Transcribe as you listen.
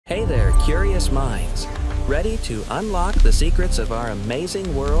there, curious minds. Ready to unlock the secrets of our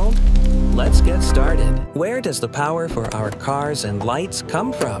amazing world? Let's get started. Where does the power for our cars and lights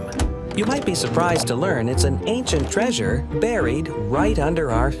come from? You might be surprised to learn it's an ancient treasure buried right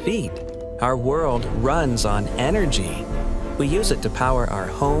under our feet. Our world runs on energy. We use it to power our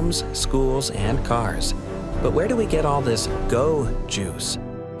homes, schools, and cars. But where do we get all this go juice?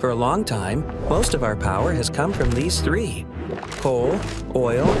 For a long time, most of our power has come from these three: coal,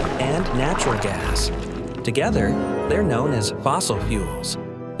 oil, and natural gas. Together, they're known as fossil fuels.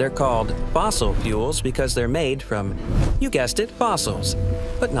 They're called fossil fuels because they're made from, you guessed it, fossils,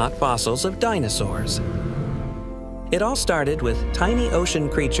 but not fossils of dinosaurs. It all started with tiny ocean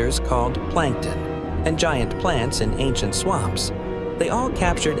creatures called plankton and giant plants in ancient swamps. They all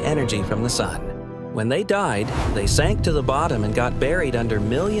captured energy from the sun. When they died, they sank to the bottom and got buried under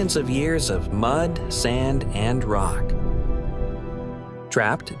millions of years of mud, sand, and rock.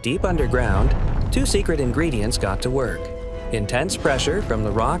 Trapped deep underground, two secret ingredients got to work: intense pressure from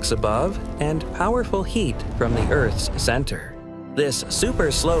the rocks above and powerful heat from the Earth's center. This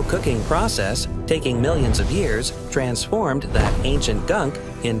super slow cooking process, taking millions of years, transformed that ancient gunk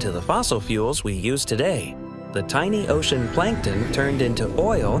into the fossil fuels we use today. The tiny ocean plankton turned into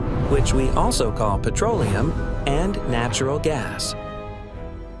oil, which we also call petroleum, and natural gas.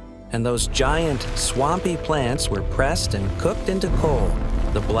 And those giant, swampy plants were pressed and cooked into coal,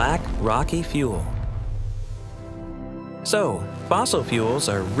 the black, rocky fuel. So, fossil fuels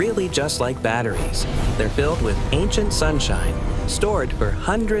are really just like batteries. They're filled with ancient sunshine, stored for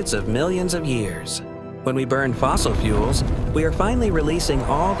hundreds of millions of years. When we burn fossil fuels, we are finally releasing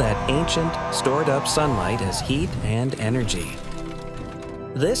all that ancient, stored-up sunlight as heat and energy.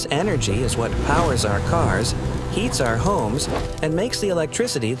 This energy is what powers our cars, heats our homes, and makes the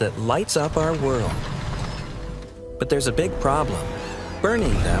electricity that lights up our world. But there's a big problem.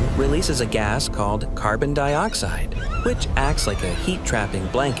 Burning them releases a gas called carbon dioxide, which acts like a heat-trapping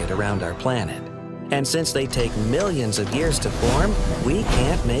blanket around our planet. And since they take millions of years to form, we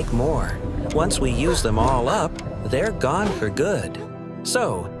can't make more. Once we use them all up, they're gone for good.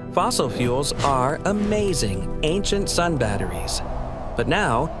 So, fossil fuels are amazing ancient sun batteries. But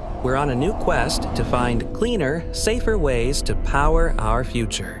now, we're on a new quest to find cleaner, safer ways to power our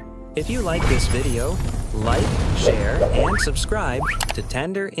future. If you like this video, like, share, and subscribe to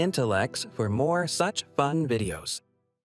Tender Intellects for more such fun videos.